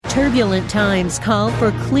Turbulent times call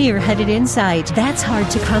for clear-headed insight. That's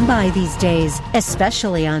hard to come by these days,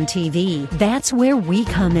 especially on TV. That's where we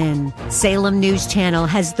come in. Salem News Channel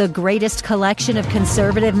has the greatest collection of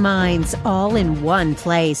conservative minds all in one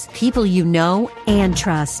place. People you know and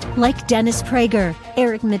trust, like Dennis Prager,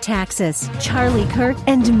 Eric Metaxas, Charlie Kirk,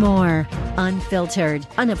 and more. Unfiltered,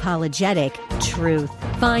 unapologetic truth.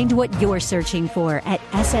 Find what you're searching for at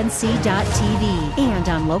snc.tv and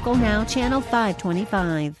on Local Now, Channel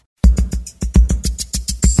 525.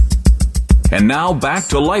 And now back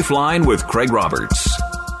to Lifeline with Craig Roberts.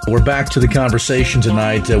 We're back to the conversation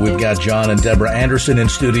tonight. We've got John and Deborah Anderson in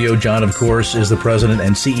studio. John, of course, is the president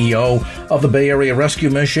and CEO of the Bay Area Rescue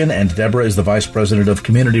Mission, and Deborah is the vice president of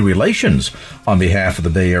community relations on behalf of the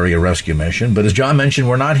Bay Area Rescue Mission. But as John mentioned,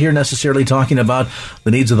 we're not here necessarily talking about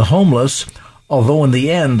the needs of the homeless, although in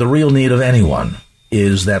the end, the real need of anyone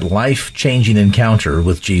is that life-changing encounter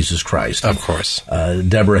with Jesus Christ. Of course.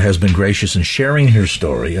 Deborah has been gracious in sharing her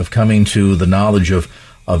story of coming to the knowledge of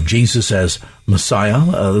Jesus as Messiah,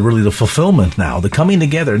 really the fulfillment now, the coming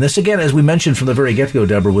together. And this, again, as we mentioned from the very get-go,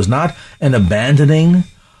 Deborah, was not an abandoning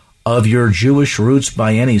of your Jewish roots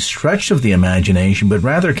by any stretch of the imagination, but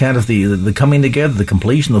rather kind of the coming together, the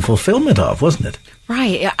completion, the fulfillment of, wasn't it?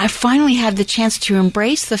 Right. I finally had the chance to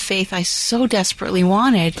embrace the faith I so desperately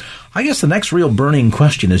wanted. I guess the next real burning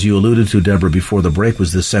question, as you alluded to, Deborah, before the break,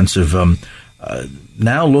 was this sense of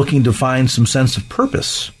now looking to find some sense of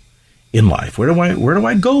purpose in life. Where do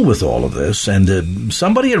I go with all of this? And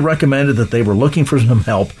somebody had recommended that they were looking for some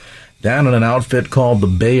help down in an outfit called the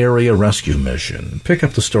Bay Area Rescue Mission. Pick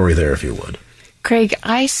up the story there, if you would. Craig,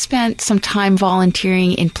 I spent some time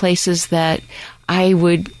volunteering in places that I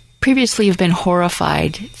would previously have been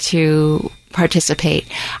horrified to participate.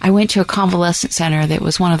 I went to a convalescent center that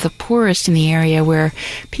was one of the poorest in the area, where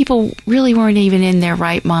people really weren't even in their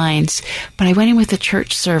right minds. But I went in with a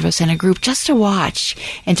church service and a group just to watch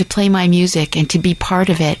and to play my music and to be part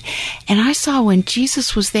of it. And I saw when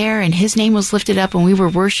Jesus was there and his name was lifted up and we were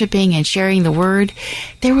worshiping and sharing the word,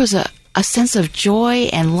 there was a sense of joy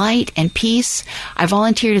and light and peace. I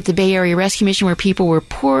volunteered at the Bay Area Rescue Mission, where people were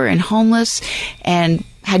poor and homeless and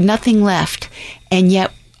had nothing left. And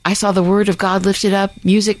yet I saw the word of God lifted up,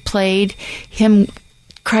 music played,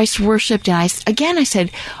 Christ worshipped, and I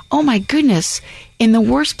said, oh my goodness, in the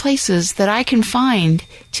worst places that I can find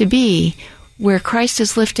to be, where Christ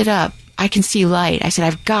is lifted up, I can see light. I said,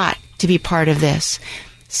 I've got to be part of this.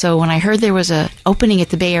 So when I heard there was an opening at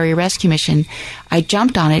the Bay Area Rescue Mission, I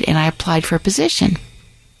jumped on it and I applied for a position.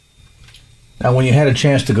 Now, when you had a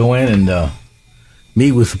chance to go in and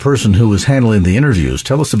meet with the person who was handling the interviews,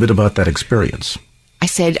 tell us a bit about that experience. I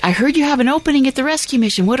said, I heard you have an opening at the Rescue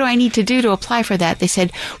Mission. What do I need to do to apply for that? They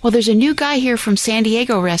said, well, there's a new guy here from San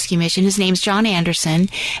Diego Rescue Mission. His name's John Anderson,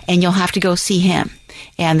 and you'll have to go see him.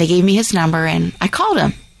 And they gave me his number, and I called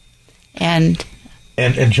him. And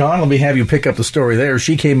John, let me have you pick up the story there.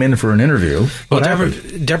 She came in for an interview. Well,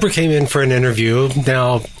 Deborah came in for an interview.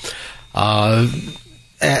 Now,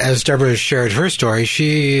 as Deborah shared her story,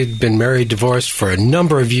 she had been married, divorced for a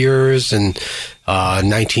number of years, and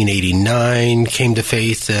 1989 came to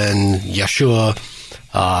faith in Yeshua,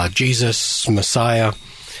 Jesus, Messiah.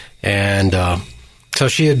 And so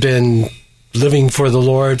she had been living for the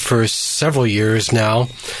Lord for several years now.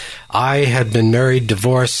 I had been married,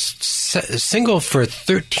 divorced, single for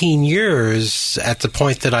 13 years at the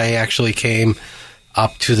point that I actually came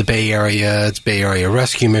up to the Bay Area, it's Bay Area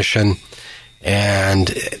Rescue Mission,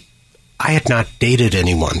 and I had not dated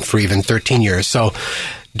anyone for even 13 years. So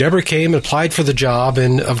Deborah came, applied for the job,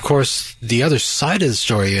 and of course the other side of the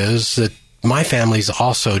story is that my family's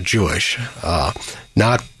also Jewish,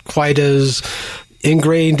 not quite as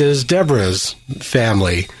ingrained as Deborah's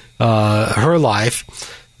family, her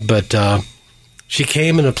life. But she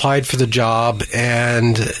came and applied for the job,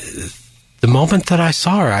 and the moment that I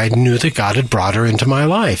saw her, I knew that God had brought her into my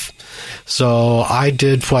life. So I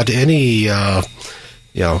did what any,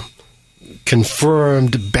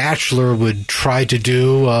 confirmed bachelor would try to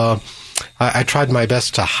do. I tried my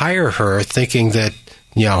best to hire her, thinking that,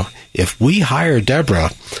 if we hire Deborah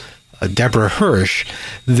Hirsch,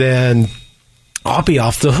 then I'll be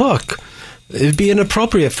off the hook. It'd be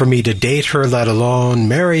inappropriate for me to date her, let alone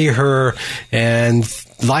marry her, and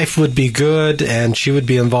life would be good, and she would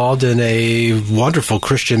be involved in a wonderful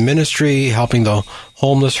Christian ministry, helping the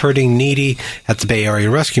homeless, hurting, needy at the Bay Area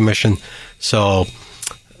Rescue Mission. So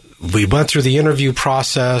we went through the interview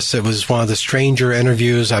process. It was one of the stranger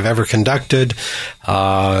interviews I've ever conducted,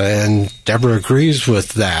 and Deborah agrees with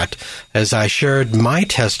that. As I shared my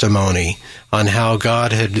testimony on how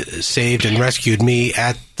God had saved and rescued me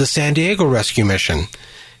at the San Diego Rescue Mission.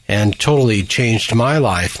 and totally changed my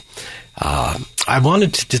life. I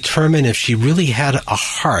wanted to determine if she really had a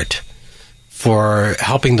heart for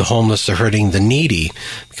helping the homeless, the hurting, the needy,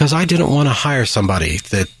 because I didn't want to hire somebody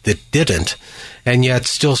that didn't, and yet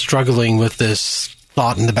still struggling with this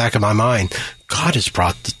thought in the back of my mind. God has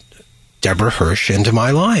brought Deborah Hirsch into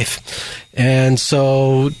my life. And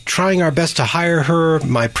so trying our best to hire her,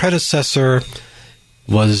 my predecessor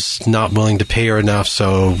was not willing to pay her enough,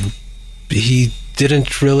 so he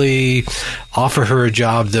didn't really offer her a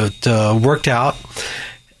job that worked out.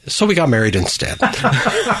 So we got married instead.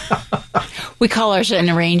 We call ours an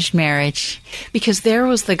arranged marriage because there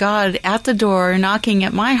was the God at the door knocking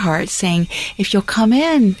at my heart saying, if you'll come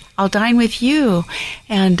in, I'll dine with you.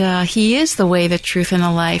 And he is the way, the truth, and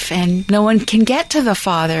the life. And no one can get to the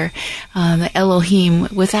Father, the Elohim,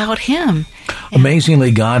 without him.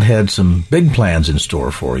 Amazingly, God had some big plans in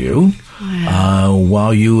store for you.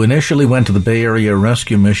 While you initially went to the Bay Area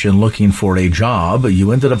Rescue Mission looking for a job,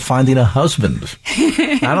 you ended up finding a husband.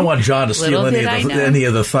 I don't want John to steal any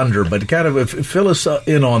of the thunder, but kind of fill us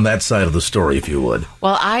in on that side of the story, if you would.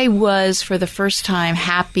 Well, I was, for the first time,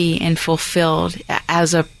 happy and fulfilled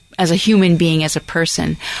as a human being, as a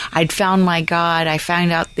person. I'd found my God. I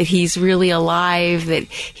found out that he's really alive, that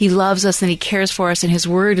he loves us and he cares for us, and his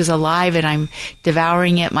word is alive, and I'm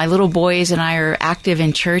devouring it. My little boys and I are active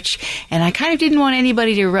in church, and I kind of didn't want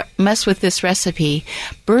anybody to mess with this recipe.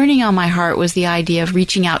 Burning on my heart was the idea of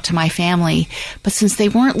reaching out to my family, but since they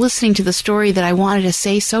weren't listening to the story that I wanted to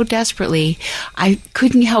say so desperately, I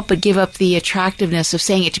couldn't help but give up the attractiveness of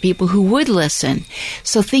saying it to people who would listen.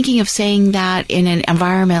 So thinking of saying that in an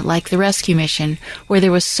environment like the rescue mission, where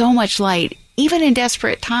there was so much light, even in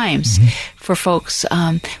desperate times for folks,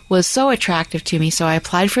 was so attractive to me. So I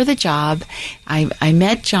applied for the job. I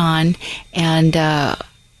met John, and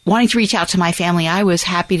wanting to reach out to my family, I was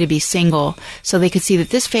happy to be single so they could see that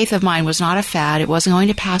this faith of mine was not a fad. It wasn't going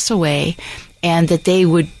to pass away, and that they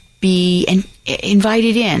would be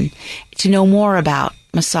invited in to know more about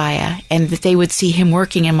Messiah, and that they would see him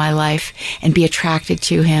working in my life and be attracted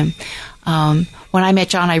to him. When I met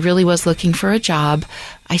John, I really was looking for a job.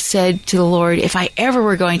 I said to the Lord, if I ever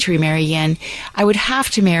were going to remarry again, I would have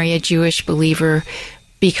to marry a Jewish believer,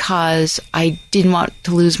 because I didn't want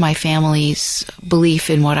to lose my family's belief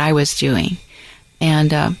in what I was doing.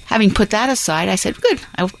 And having put that aside, I said, good,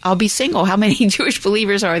 I'll be single. How many Jewish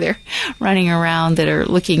believers are there running around that are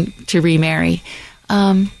looking to remarry?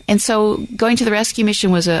 And so going to the rescue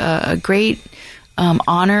mission was a great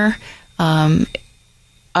honor.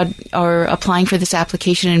 Or applying for this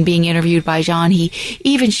application and being interviewed by John, he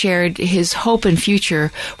even shared his hope and future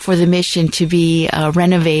for the mission to be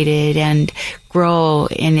renovated and grow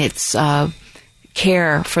in its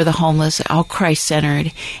care for the homeless, all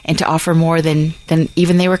Christ-centered, and to offer more than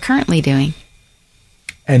even they were currently doing.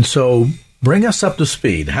 And so bring us up to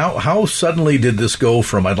speed. How suddenly did this go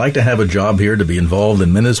from I'd like to have a job here to be involved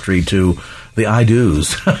in ministry to the I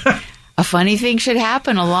do's? A funny thing should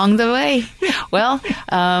happen along the way. Well,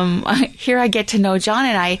 here I get to know John,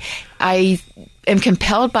 and I am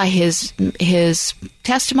compelled by his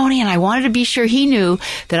testimony, and I wanted to be sure he knew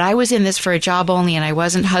that I was in this for a job only and I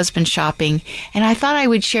wasn't husband shopping. And I thought I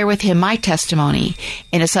would share with him my testimony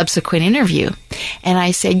in a subsequent interview. And I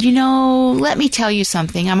said, let me tell you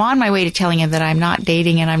something. I'm on my way to telling him that I'm not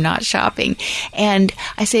dating and I'm not shopping. And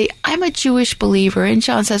I say, I'm a Jewish believer. And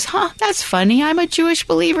John says, that's funny. I'm a Jewish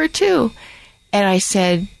believer too. And I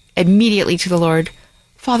said immediately to the Lord,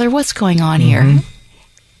 Father, what's going on here?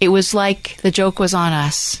 It was like the joke was on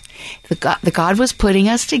us. The God was putting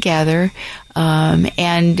us together,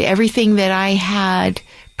 and everything that I had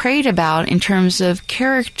prayed about in terms of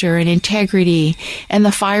character and integrity and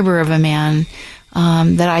the fiber of a man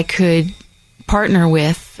that I could partner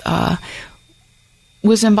with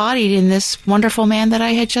was embodied in this wonderful man that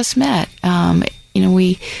I had just met.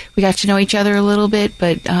 We got to know each other a little bit,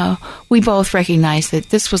 but we both recognized that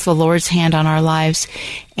this was the Lord's hand on our lives.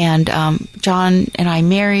 And John and I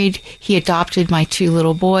married. He adopted my 2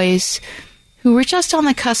 little boys, who were just on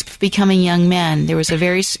the cusp of becoming young men. There was a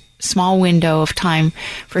very small window of time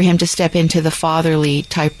for him to step into the fatherly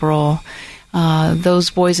type role. Those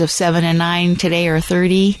boys of 7 and 9 today are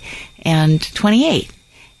 30 and 28.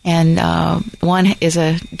 And one is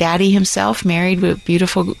a daddy himself, married with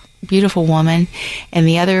a beautiful woman, and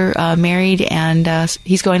the other married, and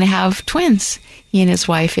he's going to have twins, he and his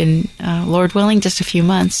wife, in Lord willing, just a few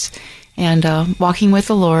months, and walking with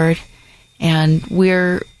the Lord. And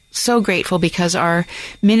we're so grateful because our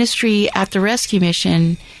ministry at the rescue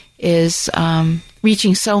mission is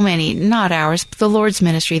reaching so many, not ours, but the Lord's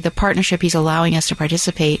ministry. The partnership he's allowing us to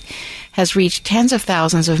participate has reached tens of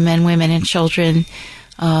thousands of men, women, and children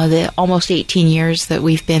the almost 18 years that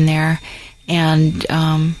we've been there, and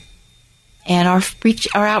our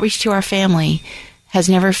outreach to our family has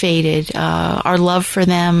never faded. Our love for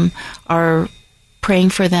them, our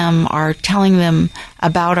praying for them, our telling them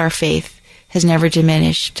about our faith has never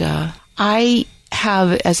diminished. I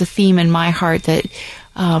have as a theme in my heart that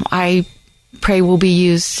I pray will be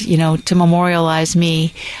used, to memorialize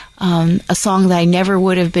me, a song that I never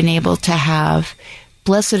would have been able to have.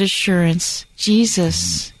 Blessed assurance,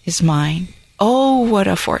 Jesus is mine. Oh, what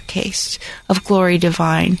a foretaste of glory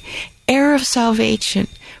divine. Heir of salvation,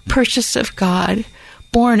 purchased of God,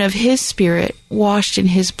 born of His Spirit, washed in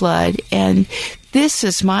His blood. And this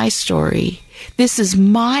is my story. This is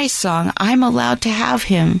my song. I'm allowed to have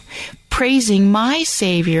Him, praising my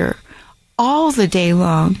Savior all the day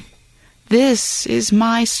long. This is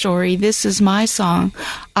my story. This is my song.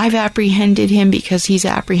 I've apprehended Him because He's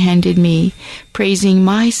apprehended me, praising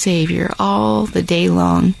my Savior all the day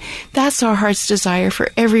long. That's our heart's desire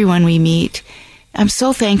for everyone we meet. I'm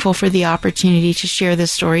so thankful for the opportunity to share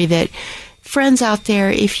this story that, friends out there,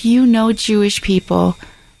 if you know Jewish people,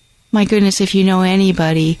 my goodness, if you know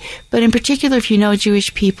anybody, but in particular if you know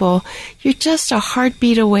Jewish people, you're just a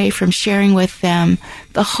heartbeat away from sharing with them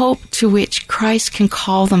the hope to which Christ can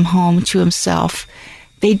call them home to Himself.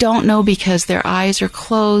 They don't know because their eyes are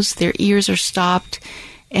closed, their ears are stopped,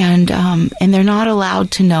 and they're not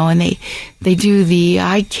allowed to know, and they do the,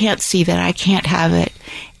 I can't see that, I can't have it.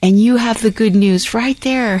 And you have the good news right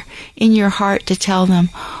there in your heart to tell them,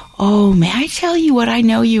 oh, may I tell you what I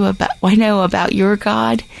know about your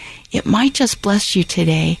God? It might just bless you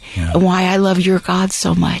today, and why I love your God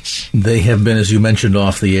so much. They have been, as you mentioned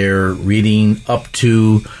off the air, reading up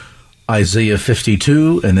to Isaiah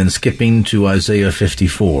 52 and then skipping to Isaiah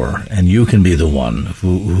 54, and you can be the one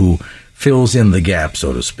who fills in the gap,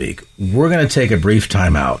 so to speak. We're going to take a brief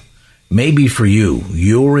time out. Maybe for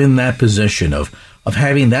you're in that position of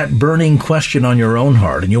having that burning question on your own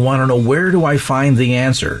heart, and you want to know, where do I find the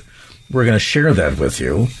answer? We're going to share that with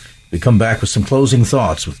you. We come back with some closing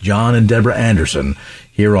thoughts with John and Deborah Anderson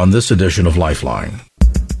here on this edition of Lifeline.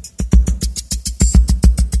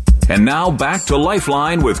 And now back to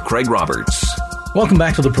Lifeline with Craig Roberts. Welcome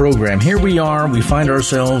back to the program. Here we are. We find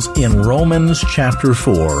ourselves in Romans chapter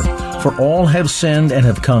 4. For all have sinned and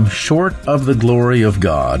have come short of the glory of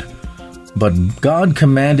God. But God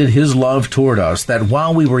commanded His love toward us, that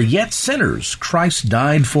while we were yet sinners, Christ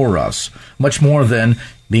died for us. Much more then,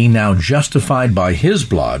 being now justified by His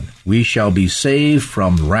blood, we shall be saved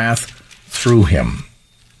from wrath through Him.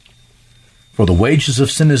 For the wages of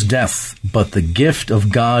sin is death, but the gift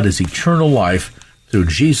of God is eternal life through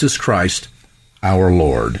Jesus Christ our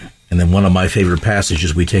Lord. And then one of my favorite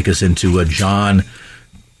passages, we take us into John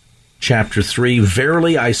chapter 3.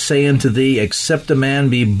 Verily I say unto thee, except a man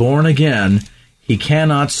be born again, he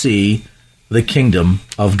cannot see the kingdom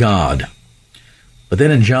of God. But then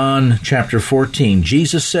in John chapter 14,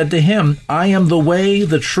 Jesus said to him, I am the way,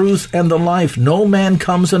 the truth, and the life. No man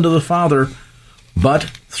comes unto the Father but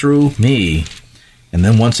through me. And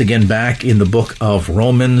then once again back in the book of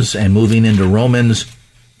Romans and moving into Romans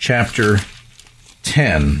chapter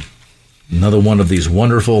 10, another one of these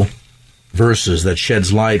wonderful verses that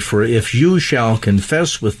sheds light. For if you shall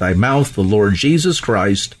confess with thy mouth the Lord Jesus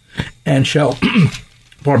Christ, and shall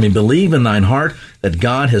believe in thine heart that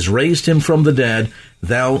God has raised him from the dead,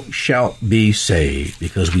 thou shalt be saved.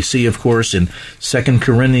 Because we see, of course, in 2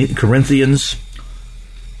 Corinthians,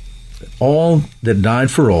 all that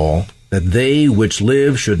died for all, that they which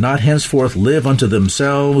live should not henceforth live unto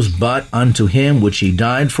themselves, but unto him which he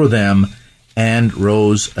died for them and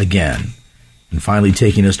rose again. And finally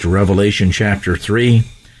taking us to Revelation chapter 3,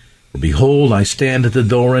 for behold, I stand at the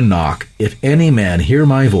door and knock. If any man hear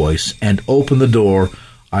my voice and open the door,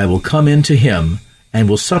 I will come into him and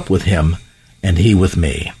will sup with him, and he with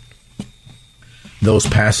me. Those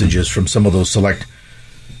passages from some of those select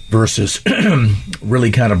verses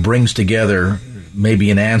really kind of brings together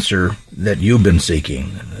maybe an answer that you've been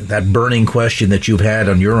seeking, that burning question that you've had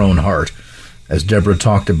on your own heart, as Deborah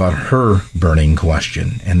talked about her burning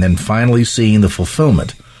question, and then finally seeing the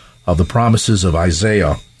fulfillment of the promises of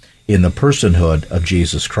Isaiah in the personhood of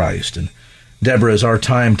Jesus Christ. And Deborah, as our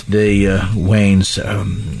time today wanes,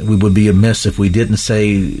 we would be amiss if we didn't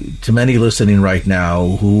say to many listening right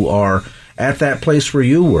now who are at that place where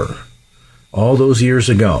you were all those years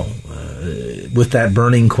ago, with that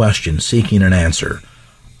burning question, seeking an answer.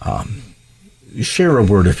 Share a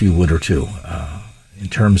word, if you would, or two, in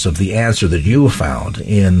terms of the answer that you have found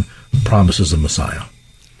in the promises of Messiah.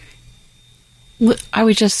 I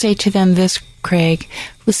would just say to them this, Craig.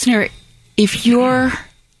 Listener, if you're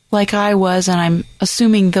like I was, and I'm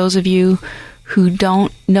assuming those of you who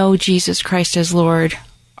don't know Jesus Christ as Lord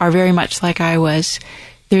are very much like I was.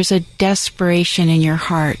 There's a desperation in your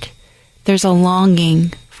heart. There's a longing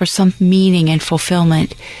for some meaning and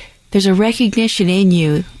fulfillment. There's a recognition in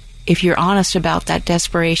you, if you're honest about that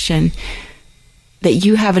desperation, that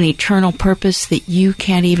you have an eternal purpose that you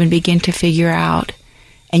can't even begin to figure out.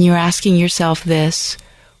 And you're asking yourself this: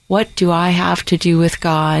 what do I have to do with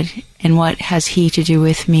God, and what has He to do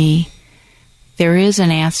with me? There is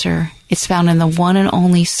an answer. It's found in the one and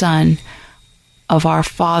only Son of our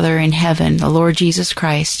Father in heaven, the Lord Jesus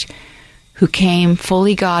Christ, who came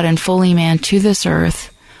fully God and fully man to this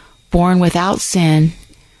earth, born without sin,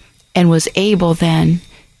 and was able then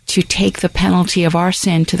to take the penalty of our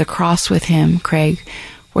sin to the cross with Him, Craig,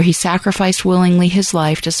 where He sacrificed willingly His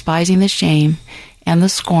life, despising the shame and the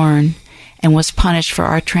scorn, and was punished for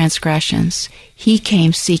our transgressions. He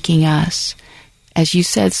came seeking us. As you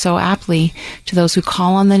said so aptly, to those who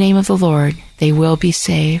call on the name of the Lord, they will be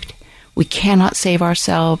saved. We cannot save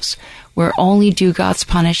ourselves. We're only due God's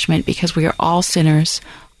punishment because we are all sinners.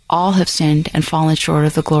 All have sinned and fallen short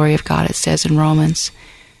of the glory of God, it says in Romans.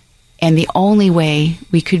 And the only way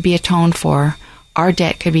we could be atoned for, our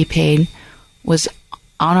debt could be paid, was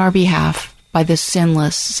on our behalf by the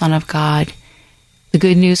sinless Son of God. The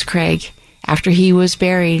good news, Craig, after He was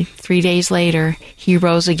buried, 3 days later, He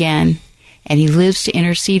rose again. And He lives to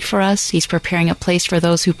intercede for us. He's preparing a place for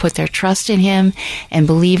those who put their trust in Him and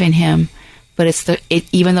believe in Him. But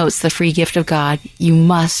even though it's the free gift of God, you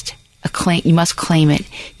must claim it.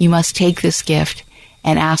 You must take this gift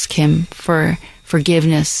and ask Him for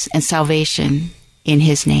forgiveness and salvation in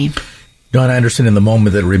His name. John Anderson, in the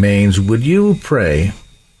moment that remains, would you pray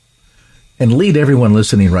and lead everyone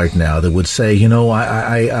listening right now that would say, you know,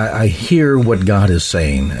 I hear what God is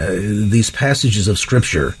saying. These passages of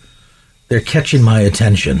Scripture, they're catching my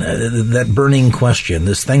attention. That burning question,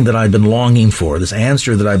 this thing that I've been longing for, this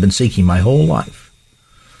answer that I've been seeking my whole life.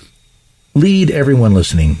 Lead everyone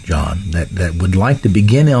listening, John, that would like to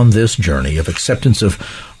begin on this journey of acceptance of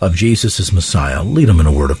Jesus as Messiah. Lead them in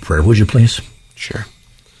a word of prayer, would you please? Sure.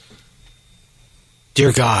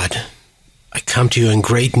 Dear God, I come to you in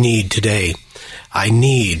great need today. I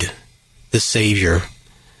need the Savior.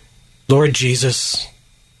 Lord Jesus,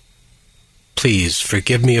 please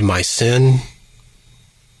forgive me of my sin.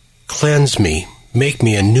 Cleanse me. Make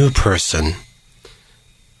me a new person.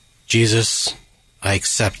 Jesus, I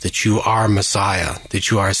accept that you are Messiah,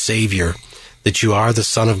 that you are Savior, that you are the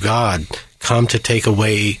Son of God, come to take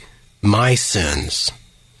away my sins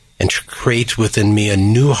and to create within me a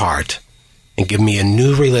new heart and give me a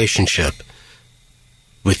new relationship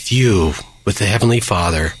with you, with the Heavenly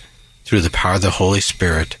Father, through the power of the Holy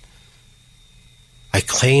Spirit. I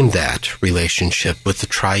claim that relationship with the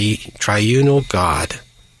triunal God,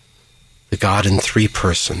 the God in three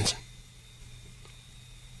persons.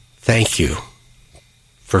 Thank you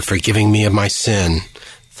for forgiving me of my sin.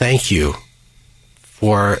 Thank you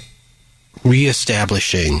for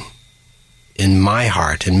reestablishing in my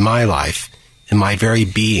heart, in my life, in my very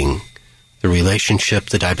being, the relationship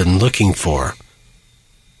that I've been looking for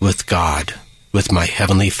with God, with my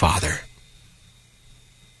Heavenly Father.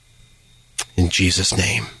 In Jesus'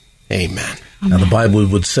 name, amen. Now the Bible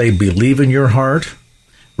would say, believe in your heart,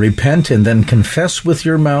 repent, and then confess with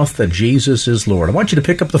your mouth that Jesus is Lord. I want you to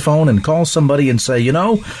pick up the phone and call somebody and say, you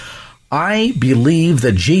know, I believe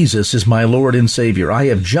that Jesus is my Lord and Savior. I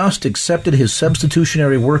have just accepted His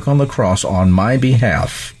substitutionary work on the cross on my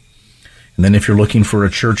behalf. And then if you're looking for a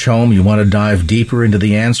church home, you want to dive deeper into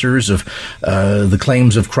the answers of the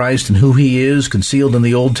claims of Christ and who He is, concealed in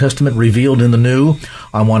the Old Testament, revealed in the New,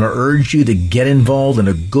 I want to urge you to get involved in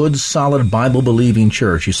a good, solid, Bible-believing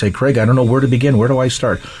church. You say, Craig, I don't know where to begin. Where do I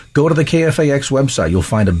start? Go to the KFAX website. You'll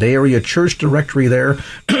find a Bay Area church directory there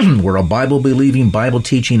where a Bible-believing,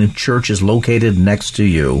 Bible-teaching church is located next to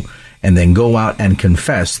you. And then go out and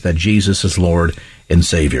confess that Jesus is Lord and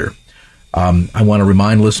Savior. I want to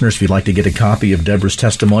remind listeners, if you'd like to get a copy of Deborah's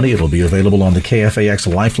testimony, it'll be available on the KFAX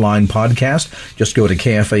Lifeline podcast. Just go to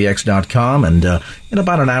KFAX.com, and in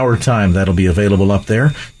about an hour time, that'll be available up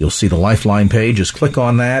there. You'll see the Lifeline page. Just click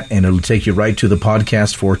on that, and it'll take you right to the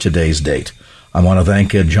podcast for today's date. I want to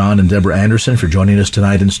thank John and Deborah Anderson for joining us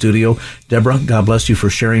tonight in studio. Deborah, God bless you for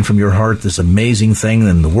sharing from your heart this amazing thing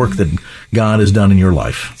and the work that God has done in your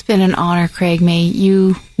life. It's been an honor, Craig. May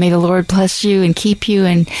the Lord bless you and keep you,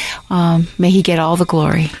 and may He get all the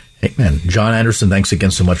glory. Amen. John Anderson, thanks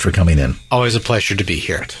again so much for coming in. Always a pleasure to be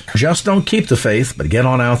here. Just don't keep the faith, but get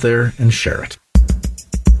on out there and share it.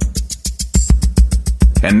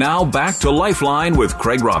 And now back to Lifeline with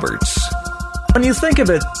Craig Roberts. When you think of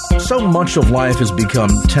it, so much of life has become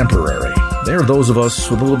temporary. There are those of us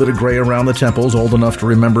with a little bit of gray around the temples, old enough to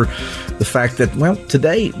remember the fact that, well,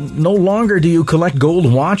 today, no longer do you collect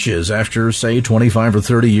gold watches after, say, 25 or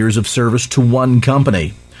 30 years of service to one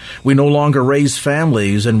company. We no longer raise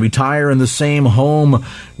families and retire in the same home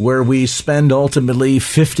where we spend ultimately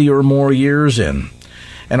 50 or more years in.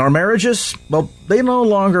 And our marriages, well, they no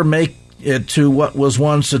longer make it to what was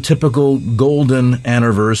once a typical golden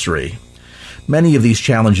anniversary. Many of these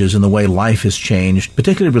challenges in the way life has changed,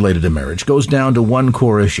 particularly related to marriage, goes down to one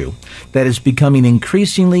core issue that is becoming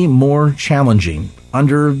increasingly more challenging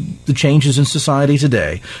under the changes in society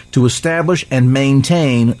today to establish and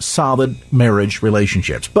maintain solid marriage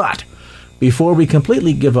relationships. But before we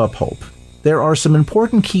completely give up hope, there are some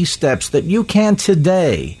important key steps that you can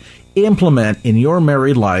today implement in your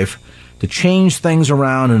married life to change things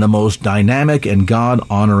around in a most dynamic and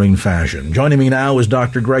God-honoring fashion. Joining me now is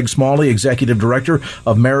Dr. Greg Smalley, Executive Director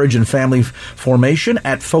of Marriage and Family Formation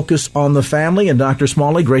at Focus on the Family. And Dr.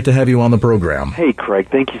 Smalley, great to have you on the program. Hey, Craig,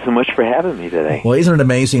 thank you so much for having me today. Well, isn't it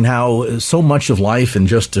amazing how so much of life in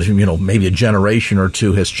just, maybe a generation or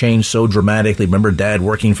two has changed so dramatically? Remember Dad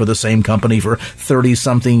working for the same company for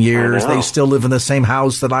 30-something years. They still live in the same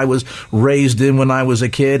house that I was raised in when I was a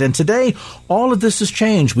kid. And today, all of this has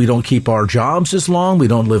changed. We don't keep our jobs as long. We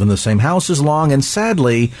don't live in the same house as long. And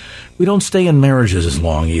sadly, we don't stay in marriages as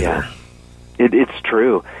long either. Yeah, it's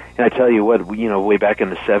true. And I tell you what, way back in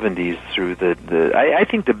the 70s through I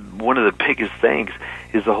think one of the biggest things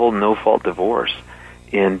is the whole no-fault divorce.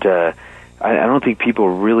 And I don't think people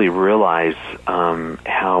really realize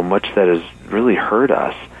how much that has really hurt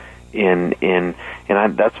us. And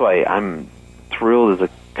that's why I'm thrilled as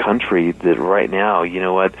a country that right now,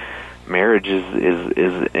 marriage is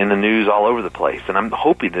in the news all over the place, and I'm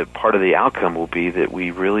hoping that part of the outcome will be that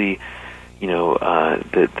we really,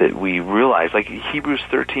 that we realize, like Hebrews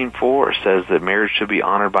 13:4 says, that marriage should be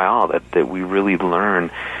honored by all. That we really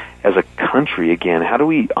learn as a country, again, how do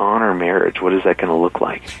we honor marriage? What is that going to look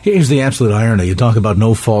like? Here's the absolute irony. You talk about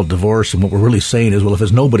no-fault divorce, and what we're really saying is, well, if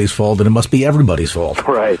it's nobody's fault, then it must be everybody's fault.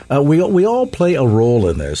 Right. We all play a role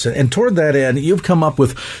in this. And toward that end, you've come up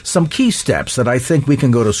with some key steps that I think we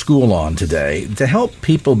can go to school on today to help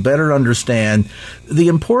people better understand the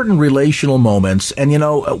important relational moments. And,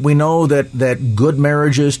 we know that good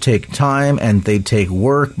marriages take time and they take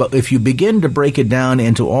work, but if you begin to break it down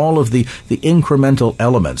into all of the incremental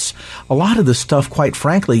elements, a lot of this stuff, quite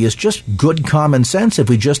frankly, is just good common sense if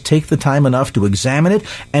we just take the time enough to examine it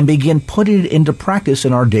and begin putting it into practice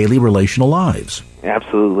in our daily relational lives.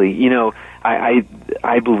 Absolutely.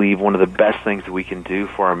 I believe one of the best things that we can do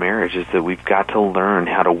for our marriage is that we've got to learn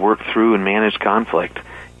how to work through and manage conflict.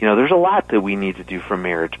 There's a lot that we need to do for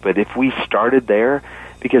marriage, but if we started there,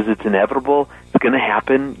 because it's inevitable, it's going to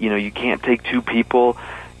happen. You can't take two people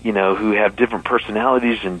who have different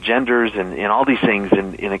personalities and genders and all these things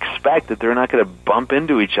and expect that they're not going to bump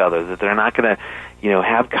into each other, that they're not going to,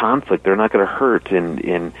 have conflict, they're not going to hurt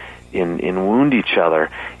and wound each other.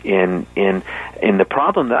 And the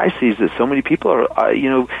problem that I see is that so many people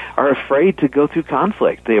are afraid to go through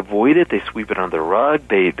conflict. They avoid it, they sweep it under the rug,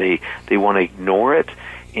 they want to ignore it.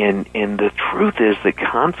 And the truth is that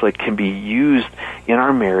conflict can be used in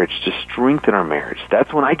our marriage to strengthen our marriage.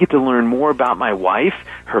 That's when I get to learn more about my wife,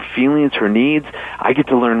 her feelings, her needs. I get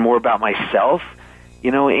to learn more about myself,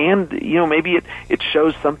 and, maybe it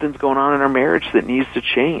shows something's going on in our marriage that needs to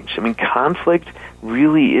change. I mean, conflict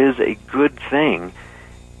really is a good thing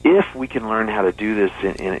if we can learn how to do this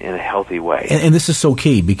in a healthy way. And this is so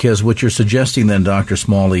key, because what you're suggesting then, Dr.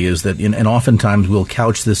 Smalley, is that, and oftentimes we'll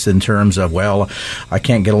couch this in terms of, well, I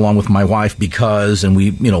can't get along with my wife because, and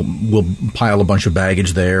we'll pile a bunch of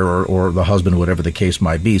baggage there, or the husband, whatever the case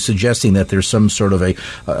might be, suggesting that there's some sort of a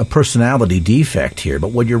personality defect here. But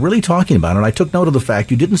what you're really talking about, and I took note of the fact,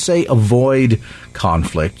 you didn't say avoid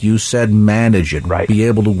conflict, you said manage it, right. Be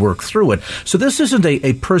able to work through it. So this isn't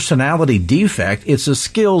a personality defect, it's a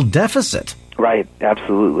skill deficit. Right,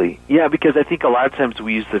 absolutely. Yeah, because I think a lot of times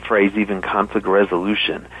we use the phrase even conflict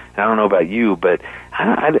resolution. And I don't know about you, but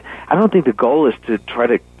I don't think the goal is to try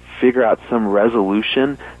to figure out some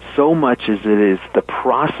resolution so much as it is the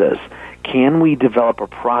process. Can we develop a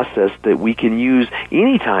process that we can use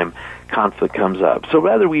anytime conflict comes up? So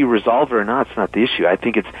whether we resolve it or not, it's not the issue. I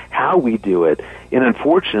think it's how we do it. And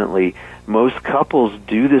unfortunately, most couples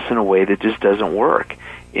do this in a way that just doesn't work.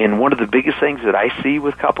 And one of the biggest things that I see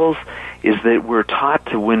with couples is that we're taught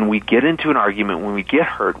to, when we get into an argument, when we get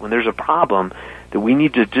hurt, when there's a problem, that we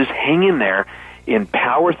need to just hang in there and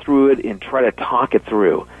power through it and try to talk it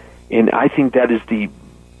through. And I think that is the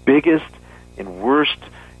biggest and worst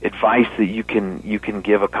advice that you can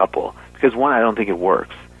give a couple. Because one, I don't think it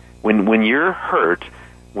works. When you're hurt,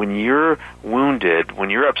 when you're wounded, when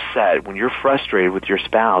you're upset, when you're frustrated with your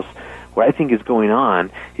spouse, what I think is going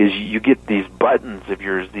on is you get these buttons of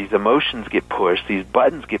yours, these emotions get pushed, these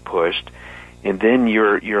buttons get pushed, and then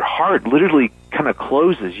your heart literally kind of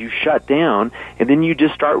closes, you shut down, and then you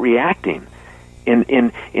just start reacting. And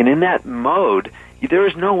in that mode, there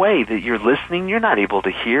is no way that you're listening, you're not able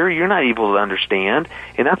to hear, you're not able to understand.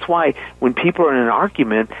 And that's why when people are in an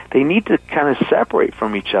argument, they need to kind of separate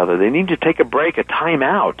from each other. They need to take a break, a time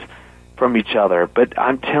out from each other. But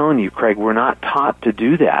I'm telling you, Craig, we're not taught to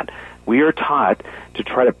do that. We are taught to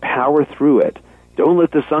try to power through it. Don't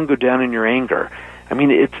let the sun go down in your anger. I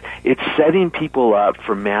mean, it's setting people up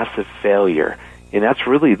for massive failure. And that's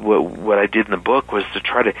really what I did in the book, was to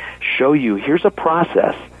try to show you, here's a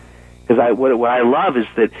process. Because what I love is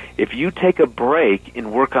that if you take a break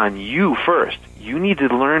and work on you first, you need to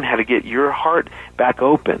learn how to get your heart back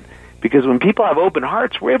open. Because when people have open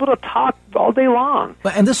hearts, we're able to talk all day long.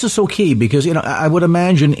 And this is so key because, I would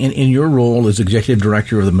imagine in your role as executive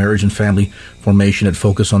director of the Marriage and Family Formation at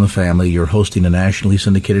Focus on the Family, you're hosting a nationally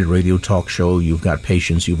syndicated radio talk show, you've got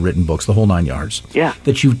patients, you've written books, the whole 9 yards. Yeah.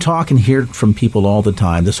 That you talk and hear from people all the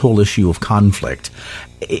time, this whole issue of conflict.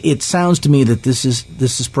 It sounds to me that this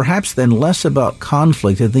is perhaps then less about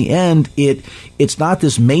conflict. At the end, it's not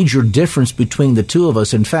this major difference between the two of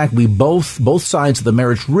us. In fact, we both sides of the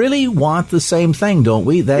marriage really want the same thing, don't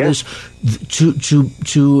we? That is to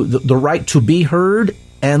the right to be heard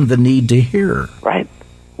and the need to hear. Right.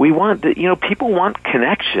 We want people want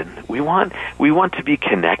connection. We want to be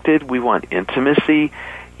connected. We want intimacy.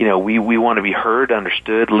 We want to be heard,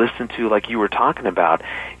 understood, listened to, like you were talking about.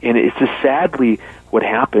 And it's just sadly what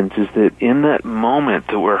happens is that in that moment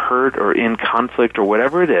that we're hurt or in conflict or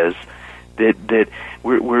whatever it is, that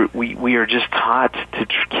we are just taught to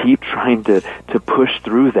keep trying to push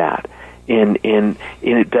through that, and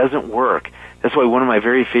it doesn't work. That's why one of my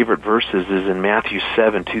very favorite verses is in Matthew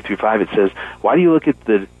 7:2-5. It says, "Why do you look at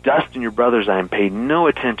the dust in your brother's eye and pay no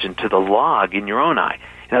attention to the log in your own eye?"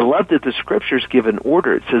 And I love that the Scriptures give an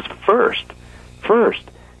order. It says, first,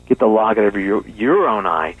 get the log out of your own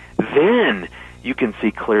eye, then you can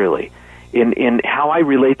see clearly. And how I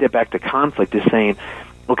relate that back to conflict is saying,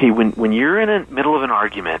 okay, when you're in the middle of an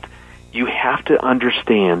argument, you have to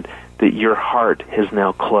understand that your heart has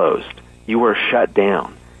now closed. You are shut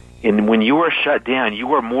down. And when you are shut down,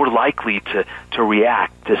 you are more likely to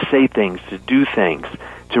react, to say things, to do things,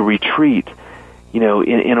 to retreat,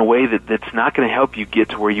 in a way that's not going to help you get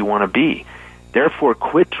to where you want to be. Therefore,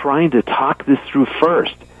 quit trying to talk this through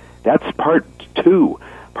first. That's part 2.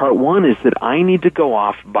 Part 1 is that I need to go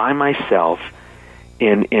off by myself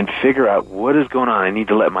and figure out what is going on. I need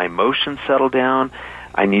to let my emotions settle down.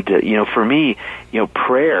 I need to, for me,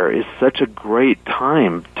 prayer is such a great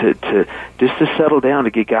time to just to settle down, to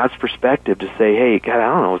get God's perspective, to say, hey, God, I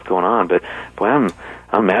don't know what's going on, but boy,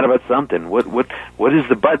 I'm mad about something. What is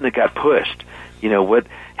the button that got pushed?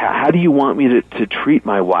 How do you want me to treat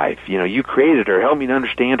my wife? You created her. Help me to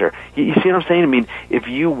understand her. You see what I'm saying? I mean, if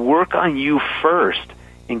you work on you first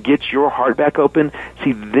and get your heart back open,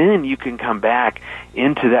 see, then you can come back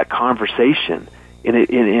into that conversation.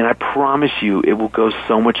 And I promise you, it will go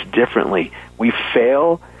so much differently. We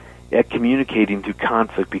fail at communicating through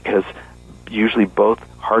conflict because usually both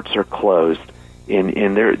hearts are closed. And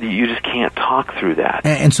you just can't talk through that.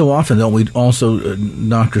 And so often, though, we also,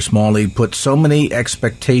 Dr. Smalley, put so many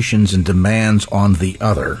expectations and demands on the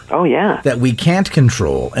other. Oh, yeah. That we can't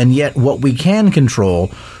control. And yet what we can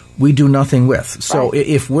control, we do nothing with. So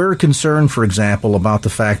if we're concerned, for example, about the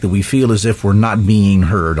fact that we feel as if we're not being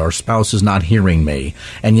heard, our spouse is not hearing me,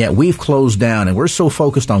 and yet we've closed down and we're so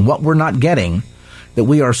focused on what we're not getting that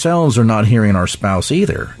we ourselves are not hearing our spouse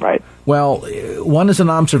either. Right. Well, one is an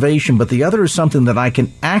observation, but the other is something that I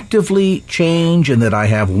can actively change and that I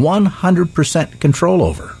have 100% control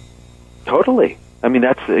over. Totally. I mean,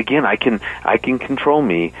 that's, again, I can control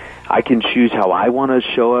me. I can choose how I want to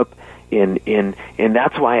show up, and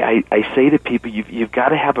that's why I say to people, you've got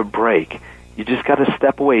to have a break. You just got to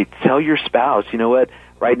step away. Tell your spouse, you know what,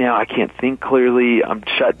 right now I can't think clearly. I'm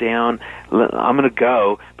shut down. I'm going to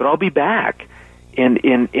go, but I'll be back. And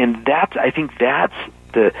that's, I think that's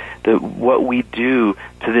the what we do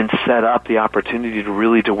to then set up the opportunity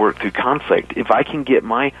to work through conflict. If I can get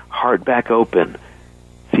my heart back open,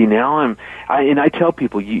 see, now I tell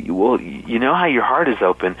people, you know how your heart is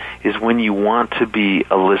open is when you want to be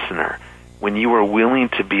a listener, when you are willing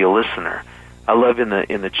to be a listener. I love in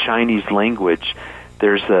the Chinese language,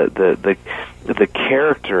 there's the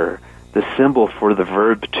character, the symbol for the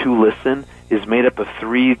verb to listen is made up of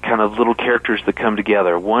 3 kind of little characters that come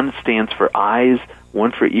together. One stands for eyes,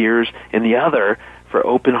 one for ears, and the other for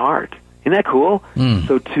open heart. Isn't that cool?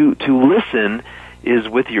 So to listen is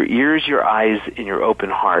with your ears, your eyes, and your open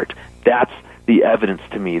heart. That's the evidence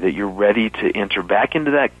to me that you're ready to enter back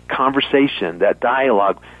into that conversation, that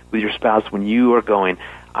dialogue with your spouse when you are going,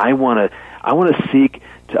 I want to seek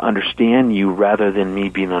to understand you rather than me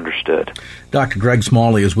being understood. Dr. Greg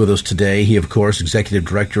Smalley is with us today. He, of course, Executive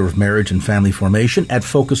Director of Marriage and Family Formation at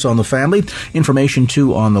Focus on the Family. Information,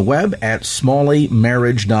 too, on the web at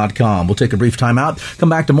smalleymarriage.com. We'll take a brief time out, come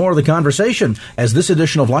back to more of the conversation as this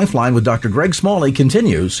edition of Lifeline with Dr. Greg Smalley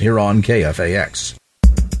continues here on KFAX.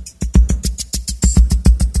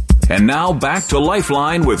 And now back to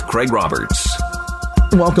Lifeline with Craig Roberts.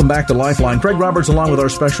 Welcome back to Lifeline. Craig Roberts along with our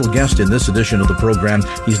special guest in this edition of the program.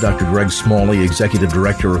 He's Dr. Greg Smalley, Executive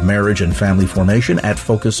Director of Marriage and Family Formation at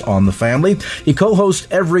Focus on the Family. He co-hosts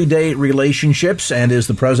Everyday Relationships and is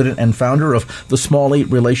the president and founder of the Smalley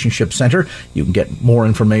Relationship Center. You can get more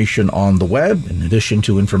information on the web, in addition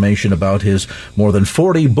to information about his more than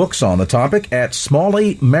 40 books on the topic at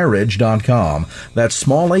smalleymarriage.com. That's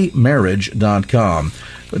smalleymarriage.com.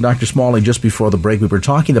 Dr. Smalley, just before the break, we were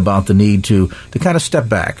talking about the need to kind of step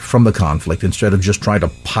back from the conflict instead of just trying to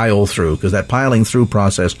pile through, because that piling through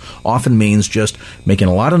process often means just making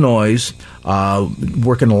a lot of noise,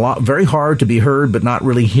 working very hard to be heard, but not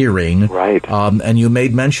really hearing. Right. And you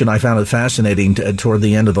made mention, I found it fascinating toward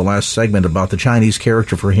the end of the last segment, about the Chinese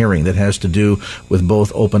character for hearing that has to do with both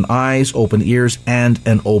open eyes, open ears, and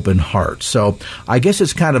an open heart. So I guess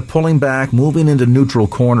it's kind of pulling back, moving into neutral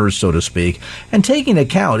corners, so to speak, and taking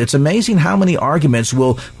account. It's amazing how many arguments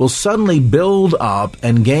will suddenly build up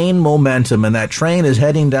and gain momentum, and that train is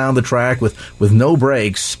heading down the track with no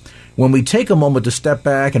brakes. When we take a moment to step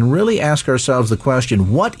back and really ask ourselves the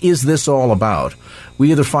question, what is this all about?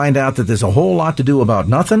 We either find out that there's a whole lot to do about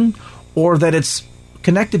nothing, or that it's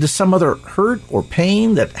connected to some other hurt or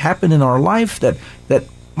pain that happened in our life that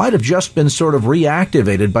might have just been sort of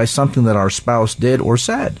reactivated by something that our spouse did or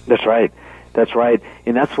said. That's right. That's right,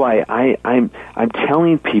 and that's why I'm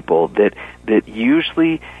telling people that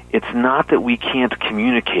usually it's not that we can't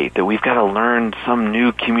communicate, that we've got to learn some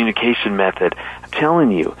new communication method. I'm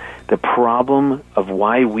telling you, the problem of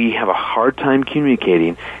why we have a hard time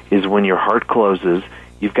communicating is when your heart closes,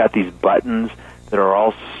 you've got these buttons that are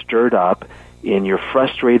all stirred up, and you're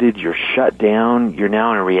frustrated, you're shut down, you're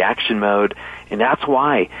now in a reaction mode, and that's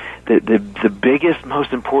why the biggest,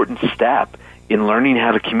 most important step in learning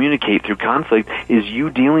how to communicate through conflict is you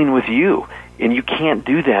dealing with you. And you can't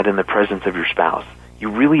do that in the presence of your spouse. You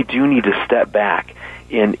really do need to step back.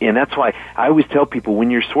 And that's why I always tell people, when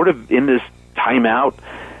you're sort of in this timeout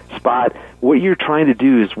spot, what you're trying to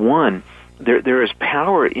do is, one, there is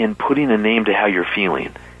power in putting a name to how you're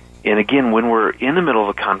feeling. And again, when we're in the middle of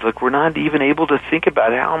a conflict, we're not even able to think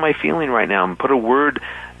about how am I feeling right now and put a word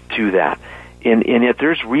to that. And yet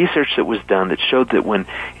there's research that was done that showed that when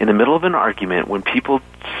in the middle of an argument, when people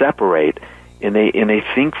separate and they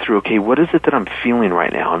think through, okay, what is it that I'm feeling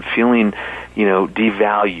right now? I'm feeling,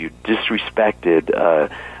 devalued, disrespected,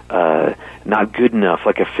 not good enough,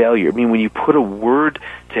 like a failure. I mean, when you put a word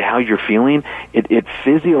to how you're feeling, it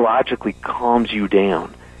physiologically calms you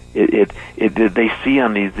down. They see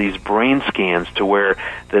on these brain scans to where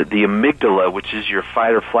the amygdala, which is your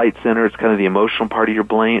fight or flight center, it's kind of the emotional part of your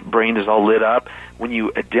brain is all lit up. When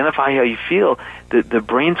you identify how you feel, the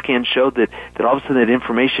brain scan showed that all of a sudden that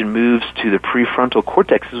information moves to the prefrontal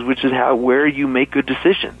cortexes, which is where you make good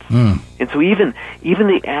decisions. And so even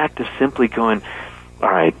the act of simply going,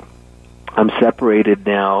 all right, I'm separated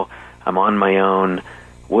now, I'm on my own.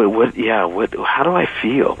 How do I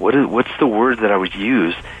feel? What's the word that I would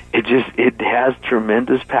use? It has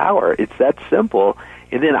tremendous power. It's that simple.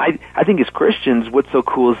 And then I think as Christians, what's so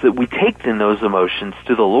cool is that we take then those emotions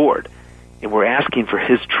to the Lord, and we're asking for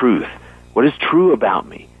His truth. What is true about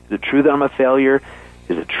me? Is it true that I'm a failure?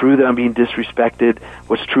 Is it true that I'm being disrespected?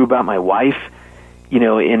 What's true about my wife? And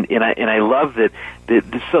I love that.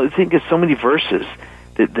 So I think there's so many verses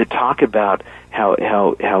that talk about how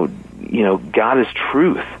God is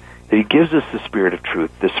truth, that He gives us the Spirit of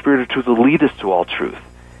truth. The Spirit of truth will lead us to all truth.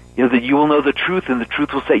 That you will know the truth, and the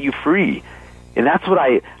truth will set you free. And that's what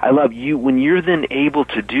I love. When you're then able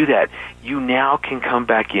to do that, you now can come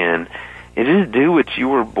back in and just do what you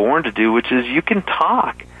were born to do, which is you can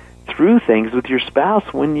talk through things with your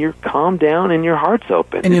spouse when you're calmed down and your heart's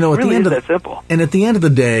open. And it really is that simple. And at the end of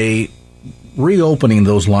the day, reopening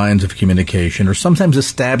those lines of communication, or sometimes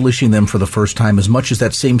establishing them for the first time, as much as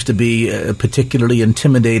that seems to be particularly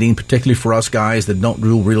intimidating, particularly for us guys that don't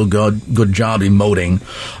do a real good job emoting,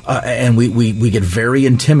 and we get very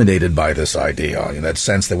intimidated by this idea, in that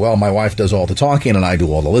sense that, well, my wife does all the talking and I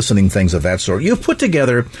do all the listening, things of that sort. You've put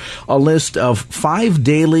together a list of 5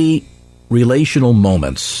 daily relational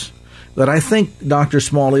moments that I think, Dr.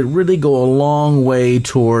 Smalley, really go a long way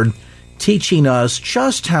toward teaching us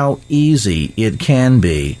just how easy it can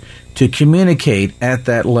be to communicate at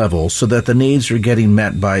that level so that the needs are getting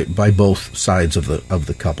met by both sides of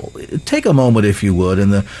the couple. Take a moment, if you would, in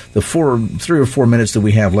the 3 or 4 minutes that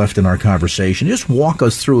we have left in our conversation. Just walk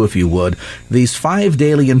us through, if you would, these 5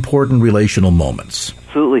 daily important relational moments.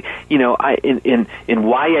 Absolutely. And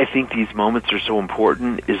why I think these moments are so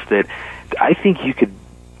important is that I think you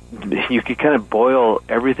could kind of boil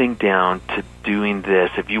everything down to doing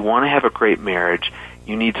this. If you want to have a great marriage,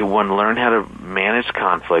 you need to, one, learn how to manage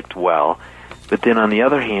conflict well, but then on the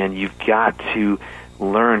other hand, you've got to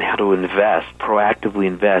learn how to proactively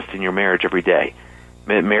invest in your marriage every day.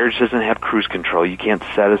 Marriage doesn't have cruise control. You can't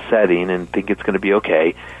set a setting and think it's going to be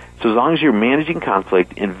okay. So as long as you're managing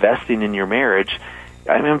conflict, investing in your marriage,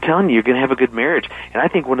 I'm telling you, you're going to have a good marriage. And I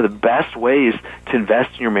think one of the best ways to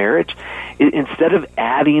invest in your marriage, instead of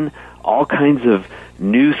adding all kinds of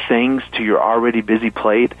new things to your already busy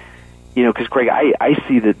plate, because, Craig, I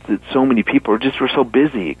see that so many people we're so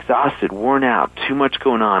busy, exhausted, worn out, too much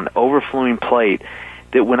going on, overflowing plate,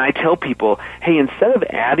 that when I tell people, hey, instead of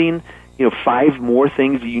adding 5 more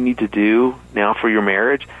things that you need to do now for your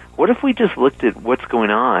marriage, what if we just looked at what's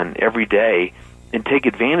going on every day and take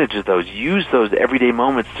advantage of those, use those everyday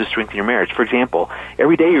moments to strengthen your marriage? For example,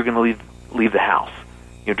 every day you're going to leave the house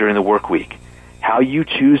during the work week. How you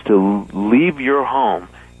choose to leave your home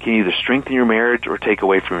can either strengthen your marriage or take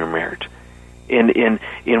away from your marriage.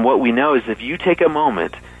 And what we know is if you take a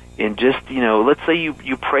moment and just, let's say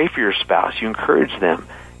you pray for your spouse, you encourage them,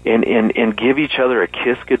 and give each other a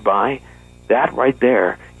kiss goodbye, that right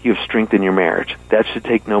there, you have strengthened your marriage. That should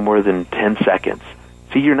take no more than 10 seconds.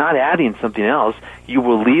 See, you're not adding something else. You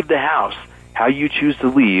will leave the house. How you choose to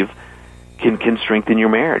leave can strengthen your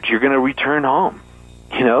marriage. You're going to return home.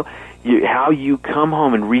 How you come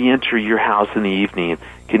home and re-enter your house in the evening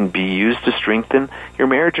can be used to strengthen your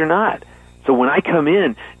marriage or not. So when I come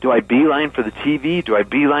in, do I beeline for the TV? Do I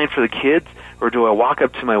beeline for the kids? Or do I walk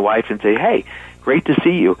up to my wife and say, hey, great to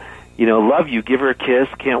see you. Love you. Give her a kiss.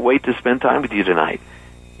 Can't wait to spend time with you tonight.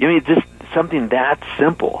 Just something that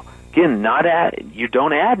simple. Again, you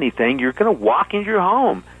don't add anything. You're going to walk into your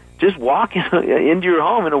home. Just walk into your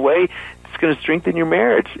home in a way that's going to strengthen your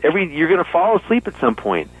marriage. You're going to fall asleep at some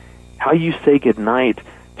point. How you say goodnight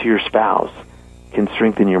to your spouse can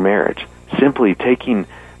strengthen your marriage. Simply taking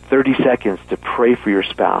 30 seconds to pray for your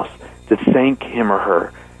spouse, to thank him or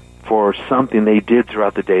her for something they did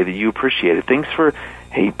throughout the day that you appreciated. Thanks for,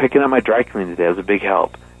 hey, picking up my dry cleaning today. It was a big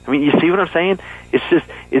help. You see what I'm saying? It's just,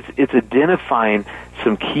 it's identifying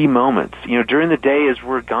some key moments. During the day as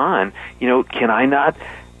we're gone, can I not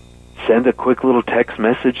send a quick little text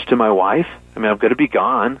message to my wife? I'm going to be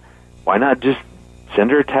gone. Why not just send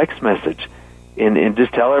her a text message and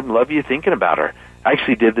just tell her I love you, thinking about her? I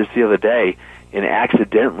actually did this the other day, and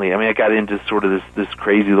accidentally, I got into sort of this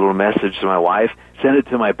crazy little message to my wife, sent it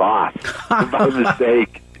to my boss by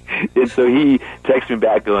mistake. And so he texted me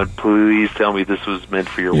back going, please tell me this was meant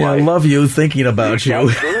for your wife. I love you, thinking about you.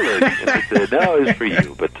 Absolutely. And I said, no, it was for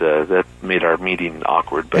you. But that made our meeting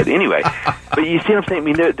awkward. But anyway, but you see what I'm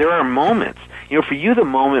saying? There are moments. For you, the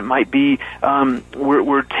moment might be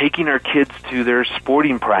we're taking our kids to their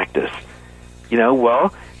sporting practice.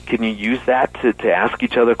 Well, can you use that to ask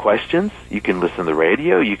each other questions? You can listen to the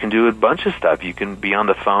radio. You can do a bunch of stuff. You can be on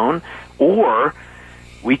the phone. Or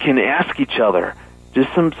we can ask each other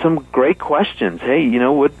just some great questions. Hey,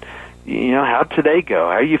 how'd today go?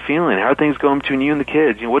 How are you feeling? How are things going between you and the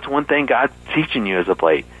kids? What's one thing God's teaching you as of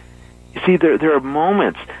late? You see, there are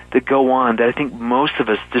moments that go on that I think most of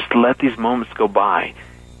us just let these moments go by.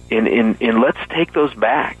 And let's take those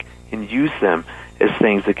back and use them as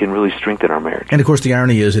things that can really strengthen our marriage. And, of course, the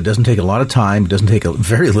irony is it doesn't take a lot of time. It doesn't take a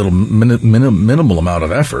very little minimal amount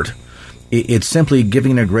of effort. It's simply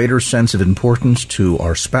giving a greater sense of importance to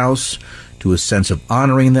our spouse, to a sense of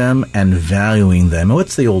honoring them and valuing them.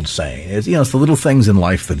 What's the old saying? It's the little things in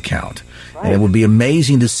life that count. Right. And it would be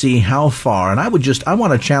amazing to see how far, and I want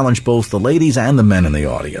to challenge both the ladies and the men in the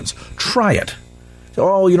audience. Try it.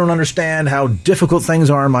 Oh, you don't understand how difficult things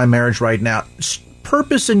are in my marriage right now.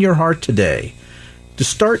 Purpose in your heart today to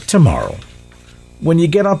start tomorrow. When you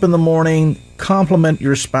get up in the morning, compliment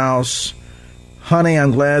your spouse. Honey,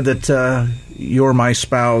 I'm glad that you're my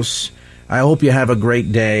spouse. I hope you have a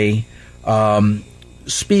great day.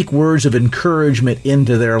 Speak words of encouragement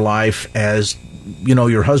into their life as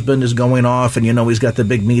your husband is going off and he's got the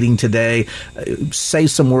big meeting today, say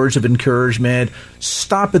some words of encouragement.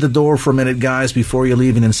 Stop at the door for a minute, guys, before you're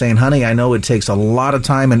leaving and saying, honey, I know it takes a lot of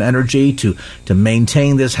time and energy to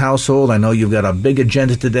maintain this household. I know you've got a big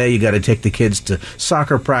agenda today. You got to take the kids to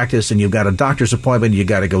soccer practice and you've got a doctor's appointment. You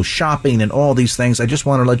got to go shopping and all these things. I just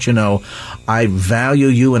want to let you know I value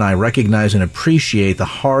you and I recognize and appreciate the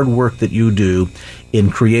hard work that you do in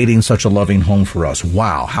creating such a loving home for us.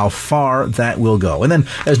 Wow, how far that will go. And then,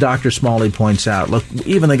 as Dr. Smalley points out, look,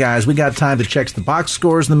 even the guys, we got time to check the box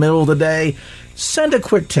scores in the middle of the day. Send a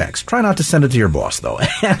quick text. Try not to send it to your boss, though.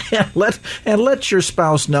 and let your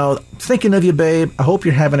spouse know, thinking of you, babe. I hope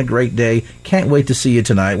you're having a great day. Can't wait to see you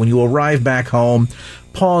tonight. When you arrive back home,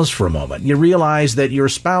 pause for a moment. You realize that your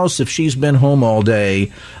spouse, if she's been home all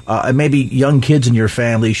day, and maybe young kids in your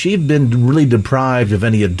family, she's been really deprived of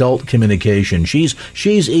any adult communication.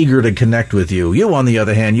 She's eager to connect with you. You, on the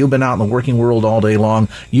other hand, you've been out in the working world all day long.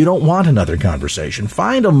 You don't want another conversation.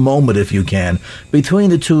 Find a moment, if you can, between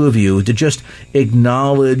the two of you to just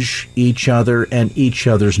acknowledge each other and each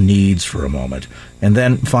other's needs for a moment. And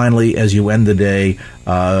then finally, as you end the day,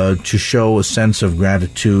 to show a sense of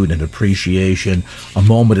gratitude and appreciation, a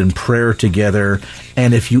moment in prayer together.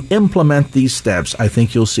 And if you implement these steps, I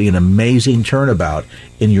think you'll see an amazing turnabout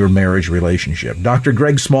in your marriage relationship. Dr.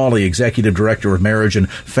 Greg Smalley, Executive Director of Marriage and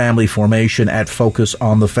Family Formation at Focus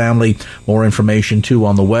on the Family. More information, too,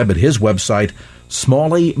 on the web at his website,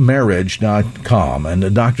 SmalleyMarriage.com.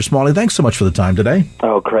 And Dr. Smalley, thanks so much for the time today.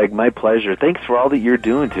 Oh, Craig, my pleasure. Thanks for all that you're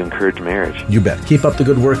doing to encourage marriage. You bet. Keep up the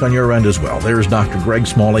good work on your end as well. There's Dr. Greg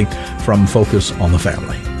Smalley from Focus on the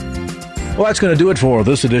Family. Well, that's going to do it for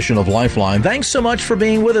this edition of Lifeline. Thanks so much for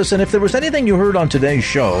being with us. And if there was anything you heard on today's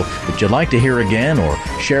show that you'd like to hear again or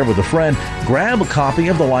share with a friend, grab a copy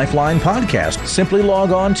of the Lifeline podcast. Simply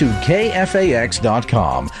log on to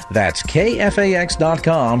KFAX.com. That's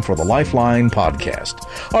KFAX.com for the Lifeline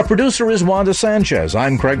podcast. Our producer is Wanda Sanchez.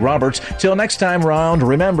 I'm Craig Roberts. Till next time round,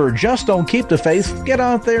 remember, just don't keep the faith. Get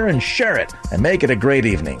out there and share it and make it a great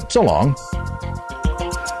evening. So long.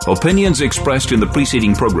 Opinions expressed in the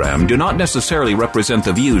preceding program do not necessarily represent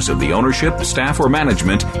the views of the ownership, staff, or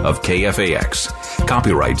management of KFAX.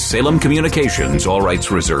 Copyright Salem Communications, all rights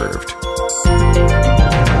reserved.